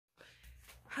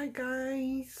Hi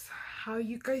guys, how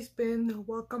you guys been?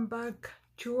 Welcome back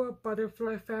to our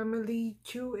butterfly family,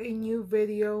 to a new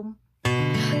video.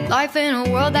 Life in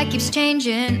a world that keeps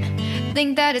changing.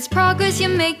 Think that it's progress you're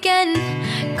making.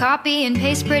 Copy and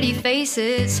paste pretty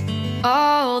faces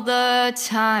all the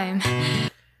time.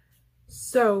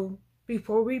 So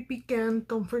before we begin,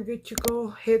 don't forget to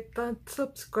go hit that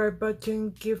subscribe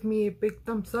button, give me a big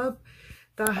thumbs up.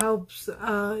 That helps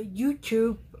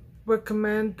YouTube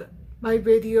recommend my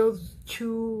videos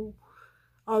to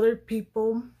other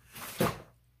people.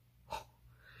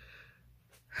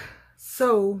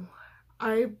 So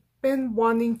I've been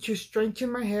wanting to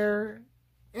straighten my hair,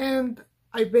 and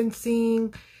I've been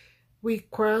seeing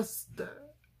requests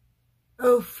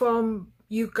from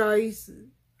you guys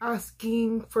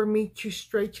asking for me to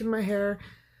straighten my hair.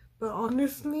 But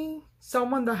honestly,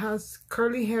 someone that has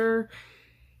curly hair,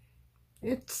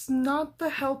 it's not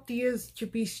the healthiest to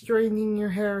be straightening your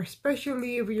hair,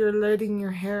 especially if you're letting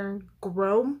your hair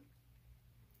grow.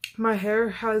 My hair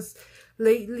has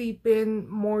lately been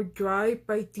more dry,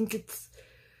 but I think it's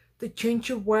the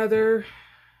change of weather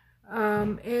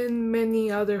and many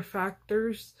other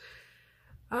factors.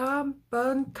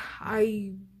 But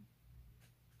I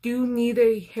do need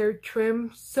a hair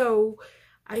trim, so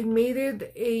I made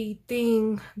it a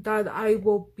thing that I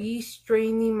will be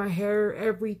straightening my hair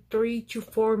every 3 to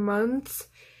 4 months,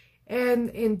 and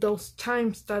in those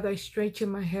times that I straighten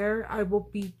my hair, I will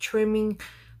be trimming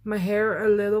my hair a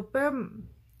little bit.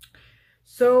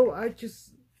 So I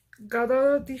just got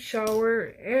out of the shower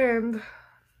and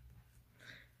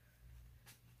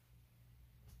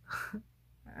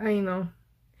I know,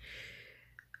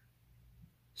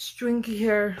 stringy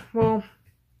hair. Well,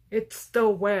 it's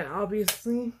still wet,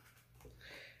 obviously.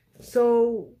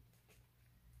 So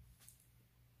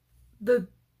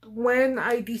when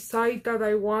I decide that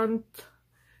I want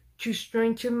to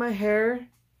straighten my hair,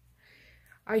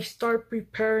 I start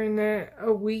preparing it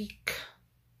a week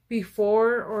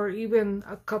before, or even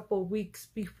a couple weeks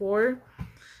before.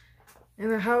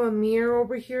 And I have a mirror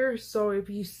over here, so if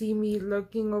you see me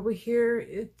looking over here,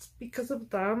 it's because of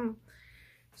them.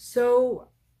 So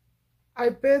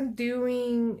I've been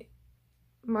doing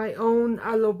my own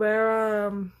aloe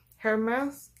vera hair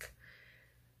mask,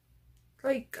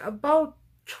 like about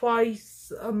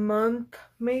twice a month,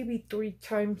 maybe 3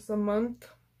 times a month.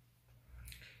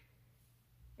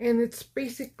 And it's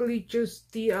basically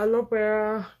just the aloe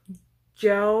vera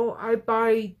gel. I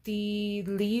buy the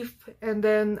leaf and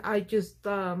then I just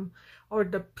or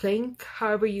the plank,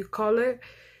 however you call it,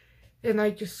 and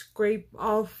I just scrape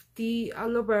off the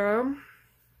aloe vera.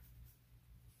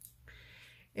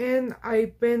 And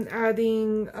I've been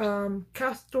adding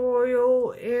castor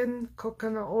oil and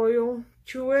coconut oil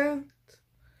to it,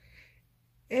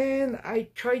 and I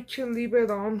try to leave it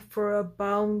on for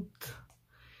about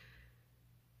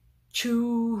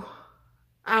 2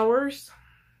 hours.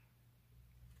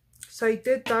 So I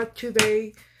did that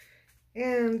today,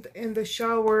 and in the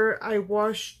shower I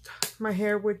washed my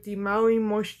hair with the Maui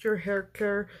Moisture Hair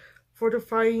Care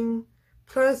Fortifying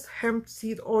Plus Hemp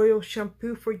Seed Oil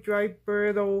Shampoo for dry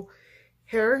brittle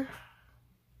hair.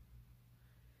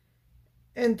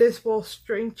 And this will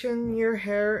strengthen your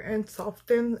hair and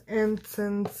soften. And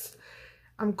since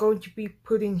I'm going to be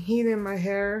putting heat in my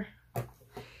hair,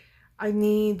 I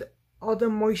need all the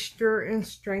moisture and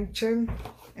strengthen.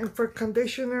 And for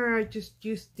conditioner, I just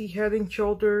use the Head and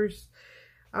Shoulders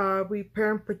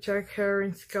Repair and Protect Hair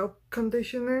and Scalp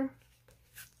Conditioner.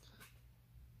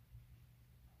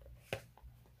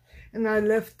 And I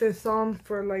left this on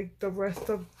for like the rest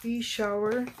of the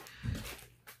shower.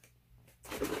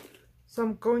 So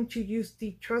I'm going to use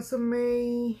the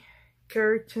Tresemme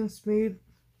Keratin Smooth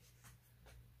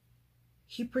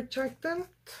Heat Protectant.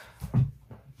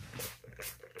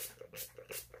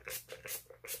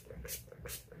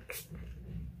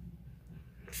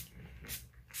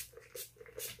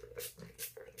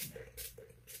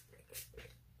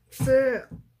 Sit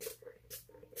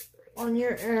on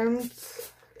your ends.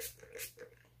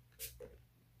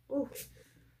 Ooh.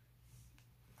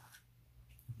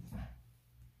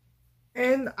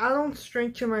 And I don't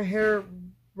straighten my hair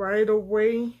right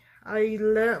away. I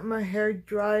let my hair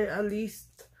dry at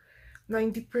least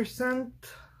 90%.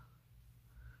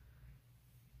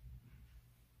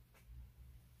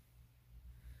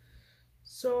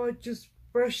 So I just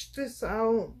brush this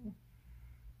out.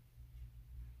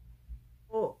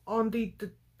 On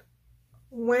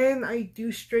when I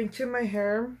do straighten my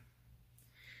hair,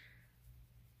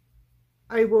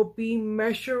 I will be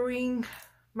measuring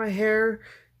my hair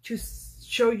to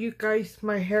show you guys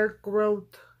my hair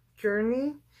growth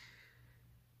journey.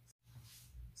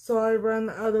 So so I ran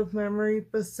out of memory.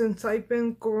 But since I've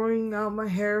been growing out my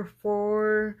hair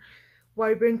for, well,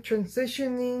 I've been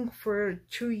transitioning for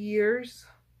 2 years,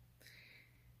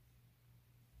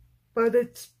 but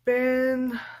it's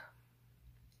been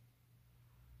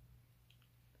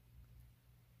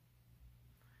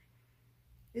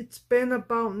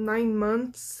about 9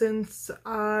 months since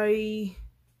I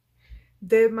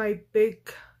did my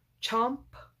big chomp,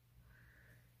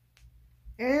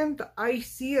 and I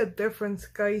see a difference,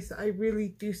 guys. I really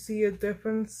do see a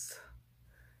difference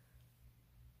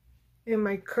in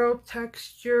my curl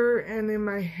texture and in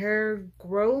my hair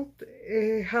growth.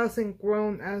 It hasn't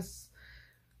grown as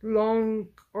long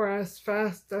or as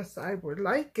fast as I would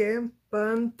like it,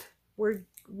 but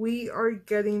we are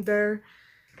getting there.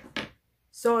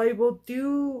 So I will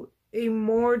do a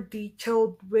more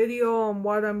detailed video on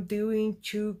what I'm doing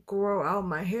to grow out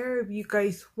my hair. If you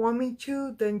guys want me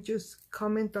to, then just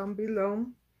comment down below.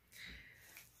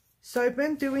 So I've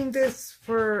been doing this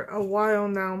for a while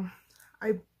now.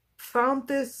 I found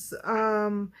this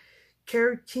keratin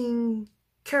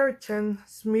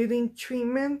smoothing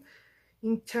treatment,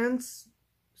 intense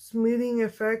smoothing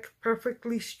effect,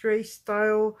 perfectly straight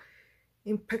style,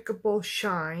 impeccable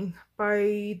shine,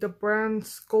 by the brand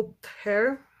Sculpt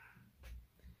Hair.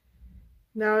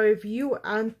 Now if you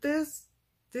add this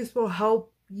will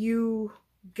help you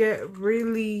get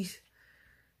really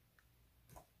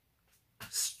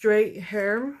straight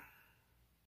hair.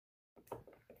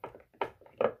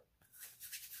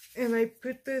 And I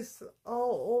put this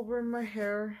all over my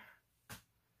hair,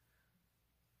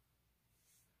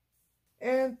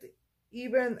 and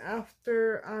even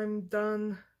after I'm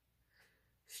done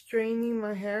straightening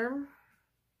my hair,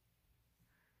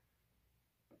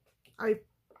 I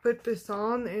put this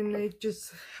on, and it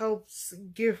just helps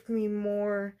give me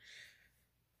more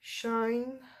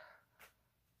shine.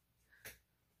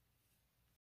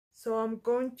 So I'm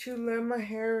going to let my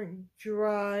hair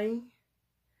dry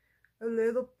a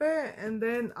little bit, and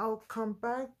then I'll come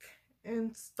back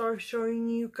and start showing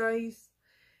you guys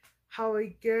how I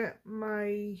get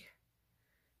my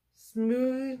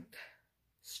smooth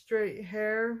straight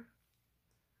hair.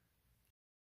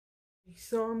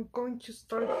 So I'm going to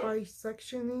start by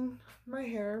sectioning my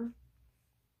hair.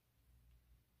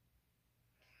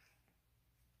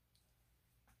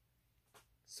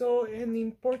 So an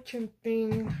important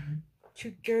thing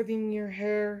to getting your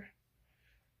hair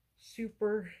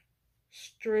super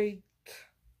straight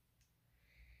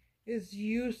is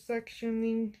you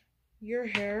sectioning your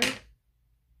hair.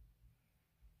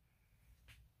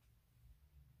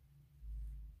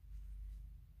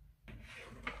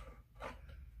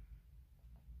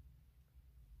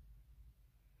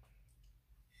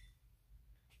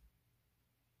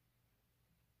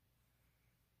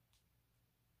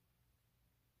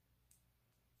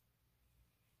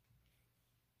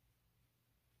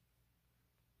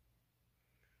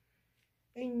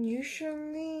 And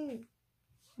usually,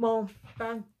 well,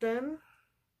 back then,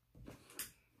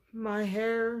 my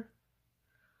hair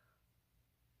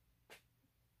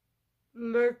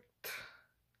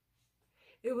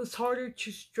it was harder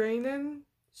to straighten,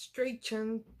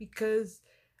 because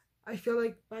I feel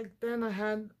like back then I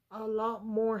had a lot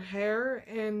more hair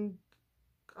and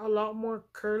a lot more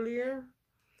curlier.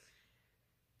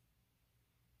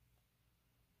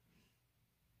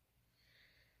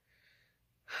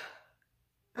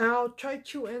 And I'll try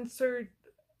to insert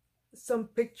some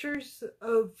pictures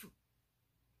of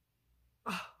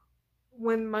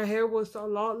when my hair was a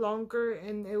lot longer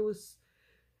and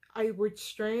I would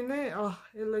straighten it. Oh,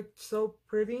 it looked so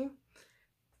pretty.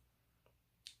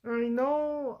 I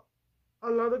know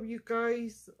a lot of you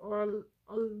guys,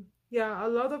 yeah, a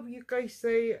lot of you guys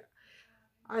say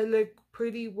I look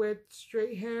pretty with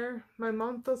straight hair. My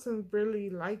mom doesn't really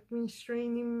like me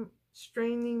straining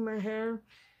my hair,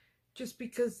 just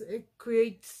because it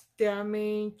creates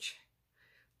damage.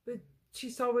 But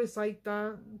she's always like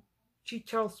that. She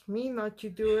tells me not to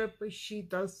do it, but she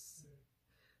does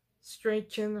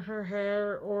straighten her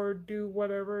hair or do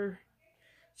whatever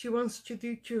she wants to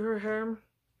do to her hair.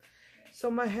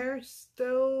 So my hair is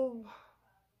still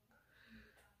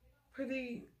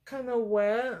pretty kind of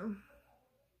wet,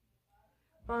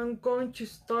 but I'm going to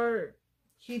start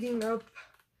heating up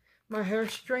my hair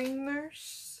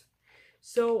straighteners.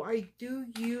 So I do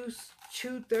use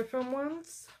 2 different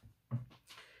ones.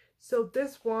 So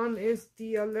this one is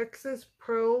the Alexis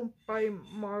Pro by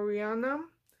Mariana.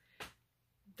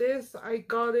 This, I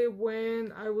got it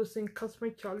when I was in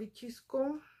cosmetology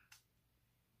school.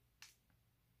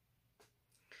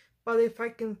 But if I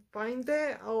can find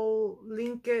it, I'll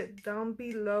link it down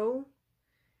below.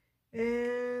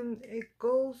 And it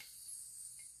goes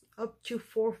up to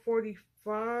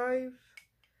 445,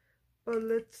 but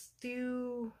let's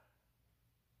do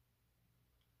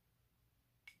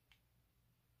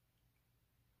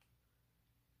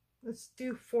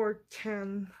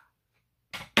 410.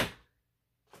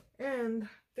 And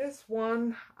this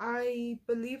one, I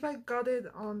believe I got it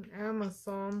on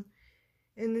Amazon,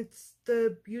 and it's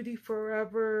the Beauty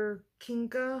Forever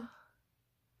Kinga.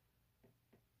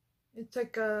 It's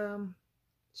like a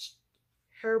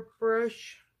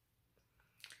hairbrush.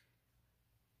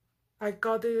 I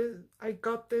got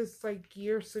this like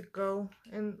years ago,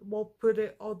 and we'll put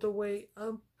it all the way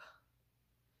up.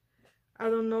 I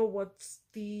don't know what's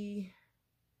I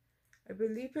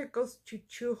believe it goes to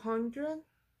 200.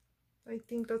 I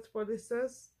think that's what it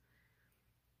says.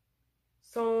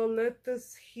 So let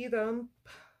this heat up.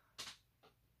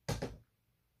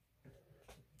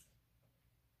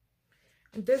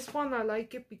 And this one I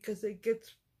like it because it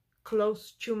gets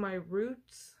close to my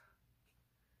roots.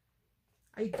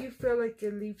 I do feel like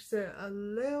it leaves it a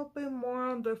little bit more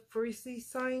on the frizzy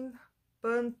side,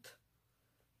 but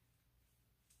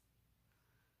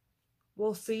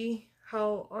we'll see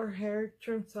how our hair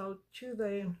turns out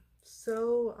today.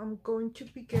 So I'm going to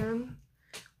begin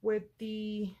with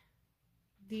the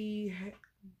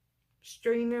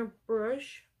straightener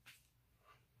brush.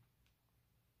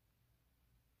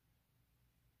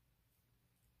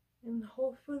 And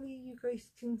hopefully you guys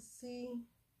can see.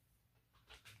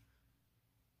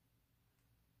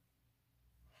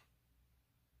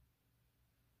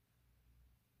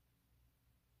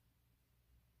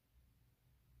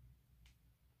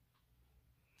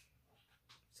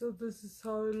 So this is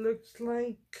how it looks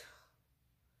like.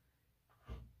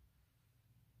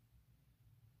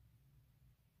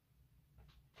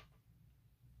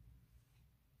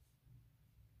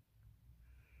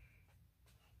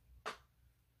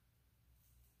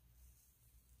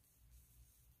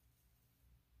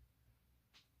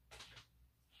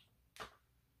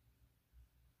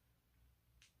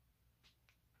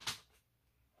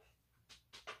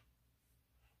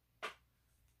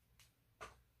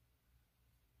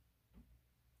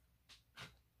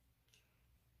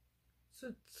 So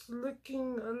it's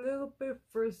looking a little bit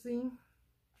frizzy.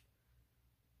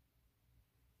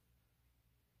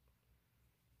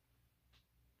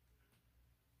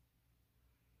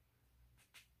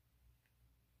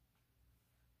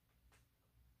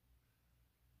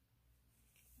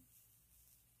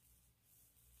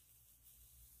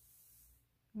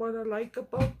 What I like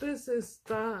about this is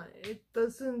that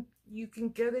you can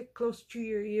get it close to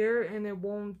your ear and it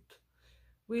won't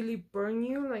really burn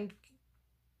you. Like,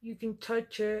 you can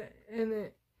touch it and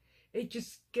it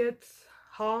just gets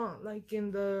hot, like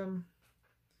in the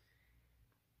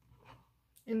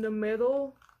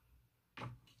middle.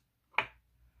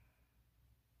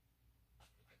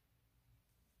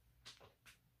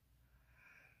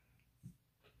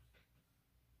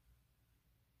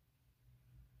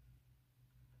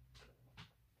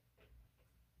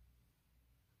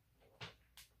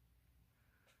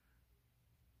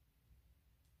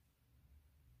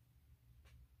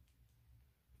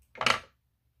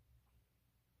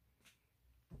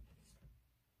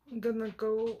 I'm gonna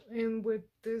go in with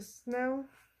this now.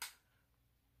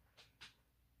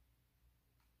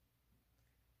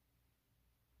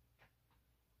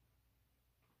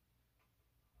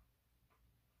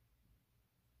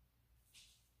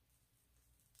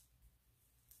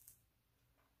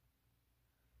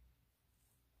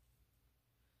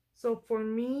 So for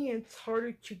me, it's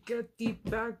harder to get the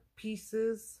back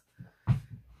pieces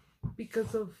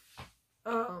because of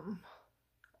I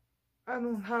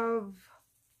don't have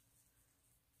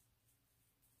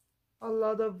a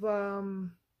lot of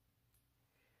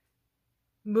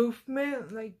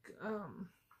movement, like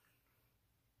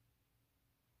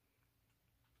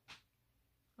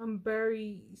I'm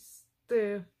very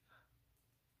stiff.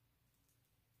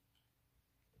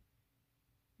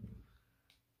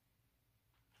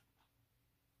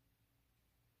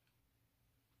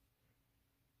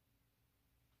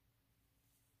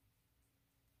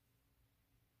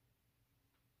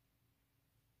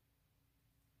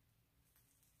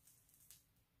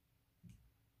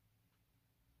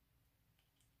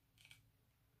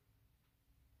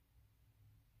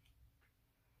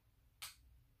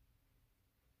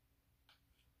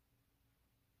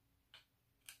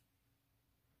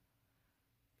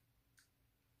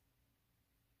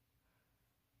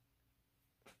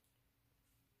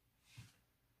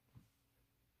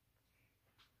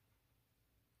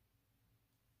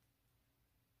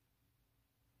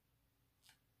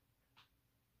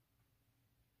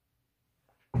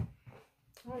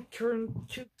 I'll turn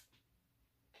to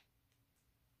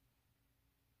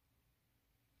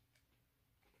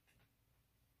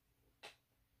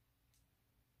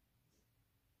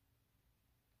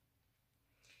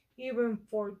Even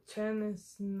 410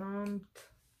 is not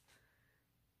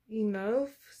enough,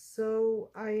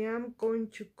 so I am going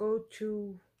to go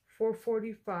to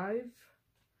 445.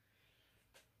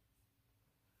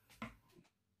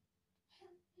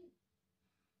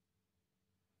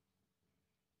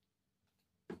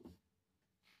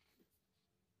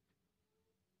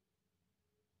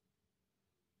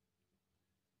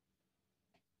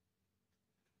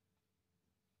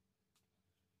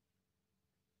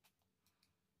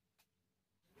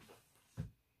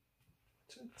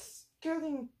 It's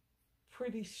getting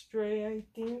pretty straight, I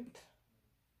think.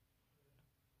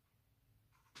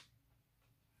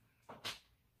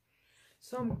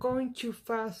 So I'm going to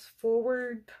fast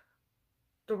forward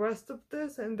the rest of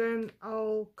this, and then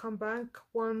I'll come back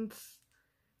once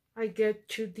I get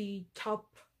to the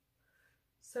top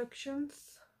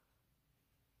sections.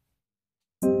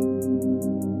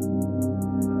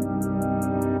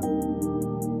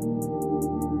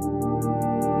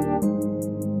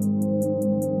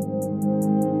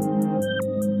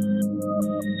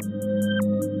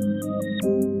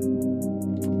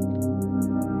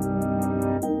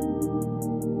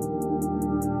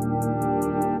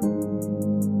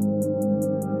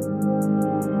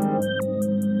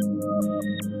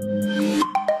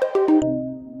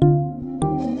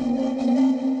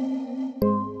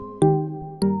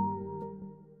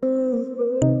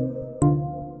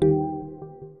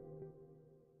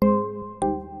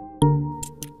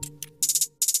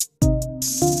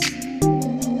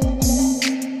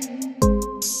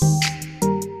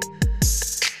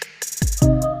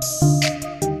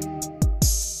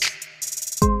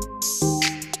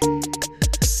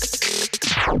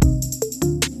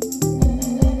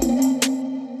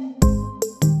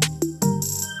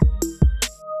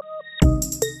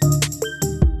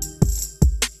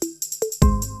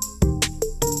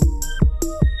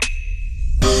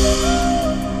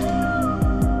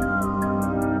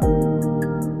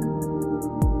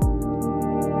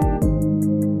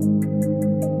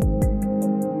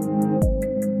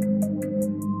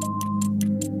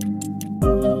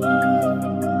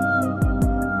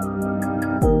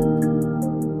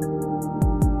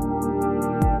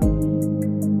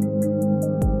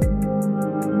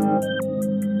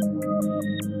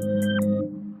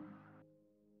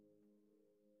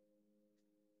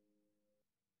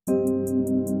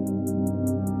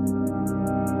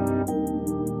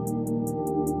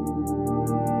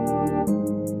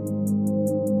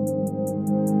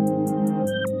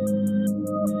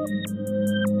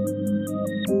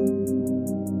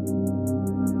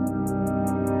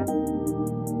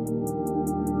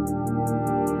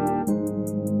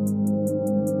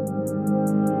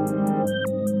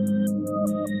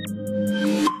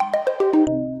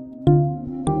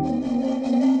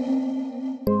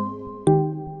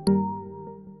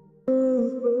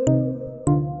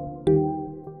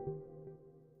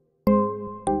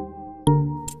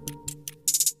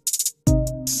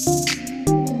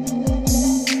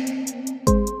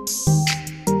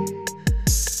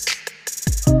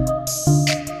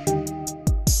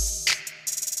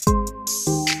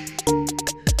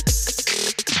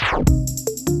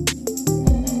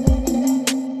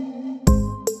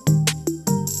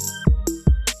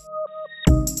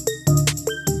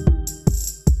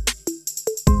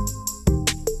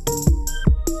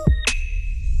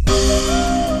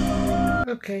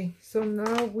 Okay, so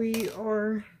now we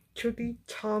are to the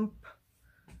top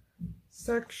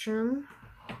section.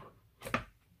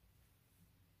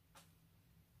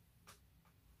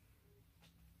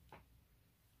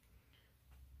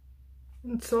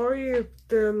 I'm sorry if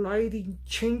the lighting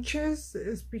changes,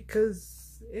 it's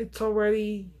because it's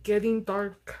already getting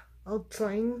dark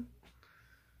outside.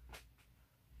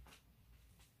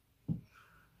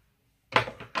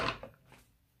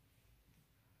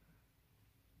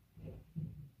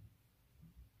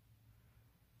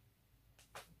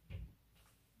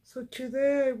 So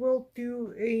today I will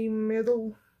do a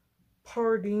middle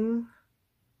parting.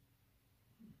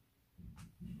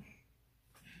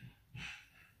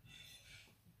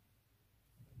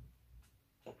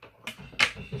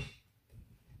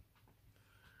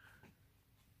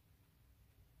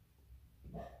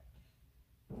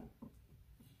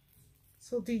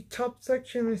 So the top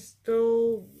section is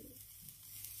still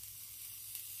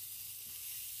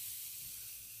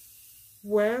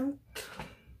wet,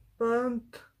 but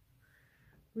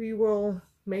we will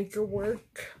make it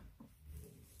work.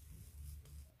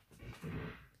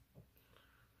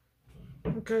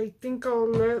 Okay, I think I'll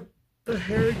let the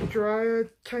hair dry a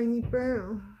tiny bit.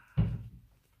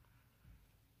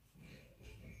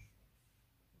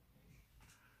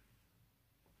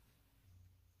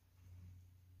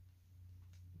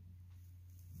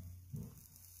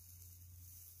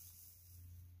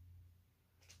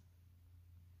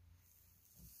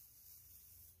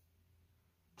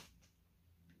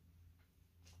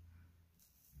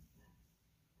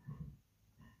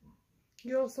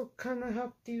 You also kind of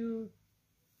have to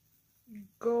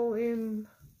go in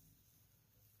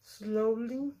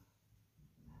slowly.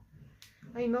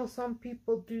 I know some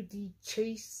people do the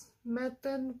chase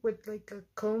method with like a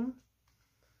comb.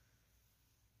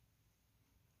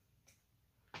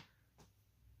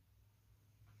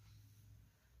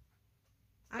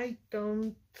 I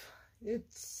don't.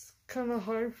 It's kind of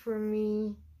hard for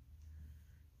me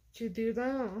to do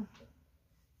that.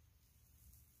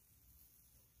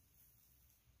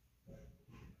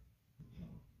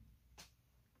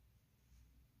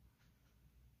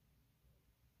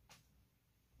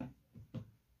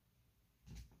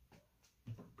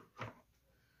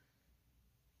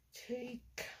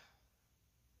 Take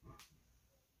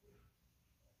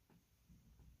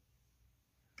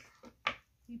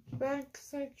the back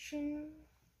section.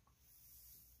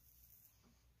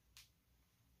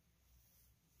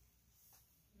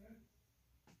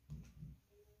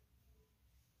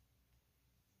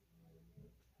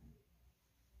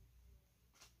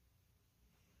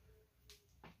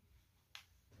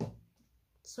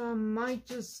 So I might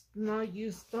just not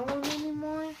use that one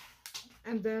anymore,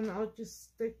 and then I'll just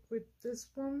stick with this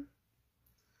one.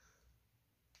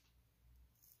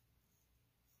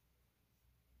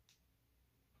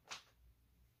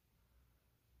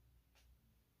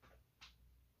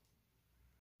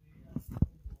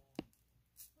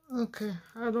 Okay,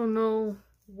 I don't know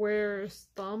where it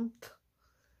stopped.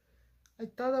 I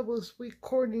thought I was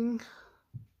recording.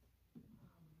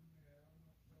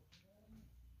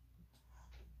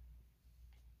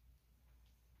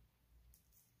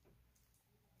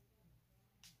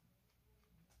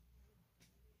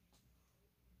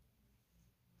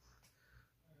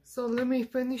 So let me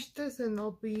finish this and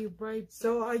I'll be right.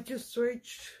 So I just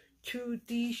switched to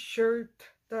the shirt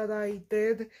that I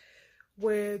did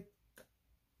with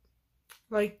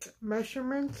like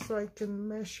measurements, so I can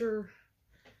measure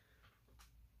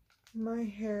my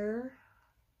hair.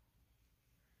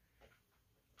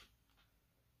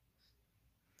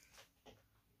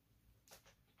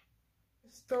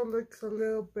 It still looks a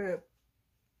little bit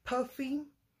puffy,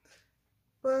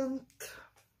 but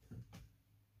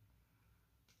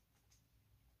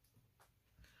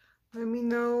let me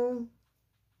know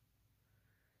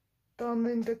down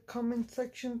in the comment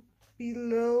section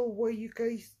below what you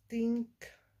guys think.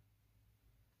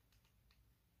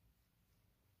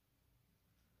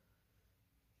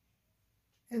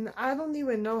 And I don't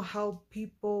even know how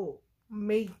people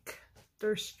make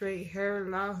their straight hair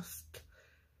last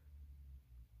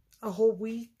a whole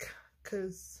week,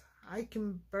 because I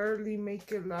can barely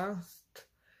make it last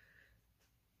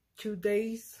 2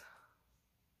 days.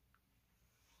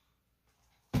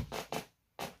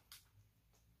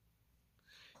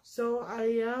 So I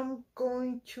am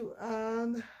going to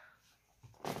add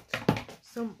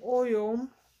some oil.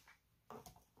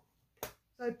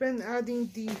 I've been adding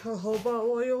the jojoba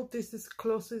oil. This is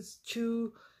closest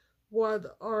to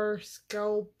what our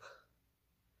scalp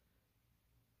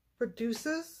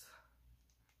produces.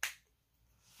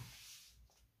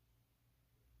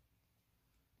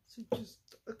 So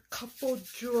just a couple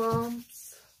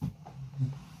drops.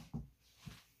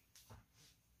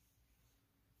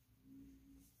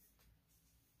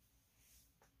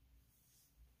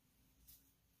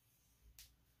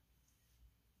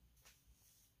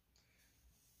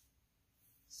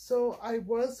 So I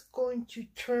was going to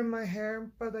trim my hair,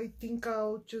 but I think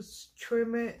I'll just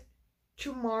trim it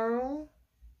tomorrow.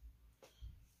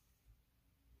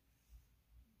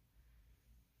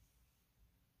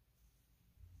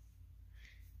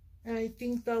 And I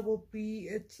think that will be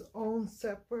its own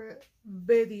separate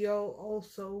video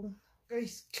also. You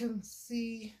guys can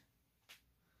see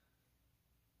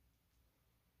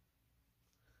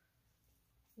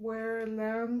where it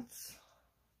lands.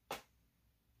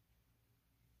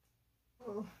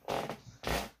 Oh,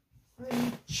 let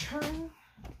me turn.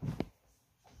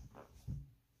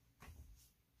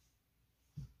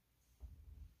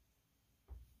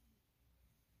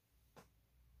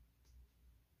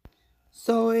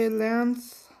 So it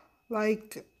lands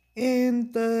like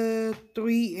in the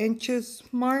 3 inches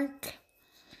mark.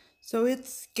 So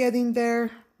it's getting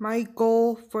there. My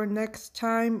goal for next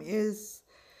time is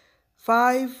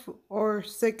 5 or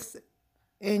 6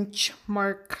 inch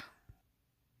mark.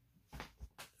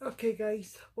 Okay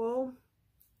guys, well,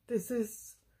 this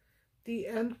is the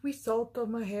end result of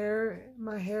my hair.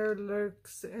 My hair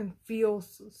looks and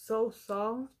feels so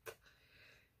soft.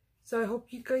 So I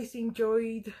hope you guys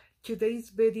enjoyed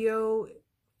today's video.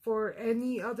 For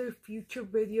any other future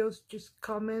videos, just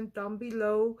comment down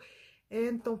below.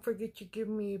 And don't forget to give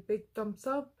me a big thumbs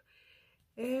up.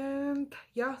 And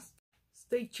yeah,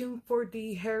 stay tuned for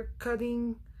the hair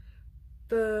cutting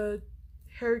the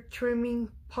hair trimming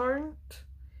part,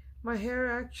 my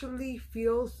hair actually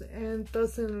feels and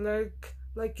doesn't look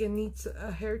like it needs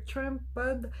a hair trim,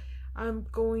 but I'm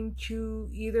going to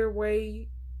either way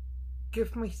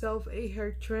give myself a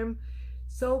hair trim.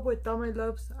 So with all my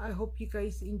loves, I hope you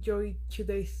guys enjoyed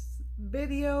today's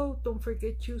video. Don't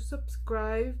forget to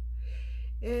subscribe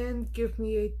and give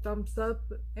me a thumbs up,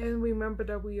 and remember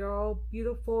that we are all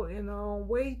beautiful in our own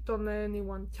way. Don't let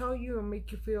anyone tell you or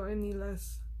make you feel any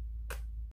less.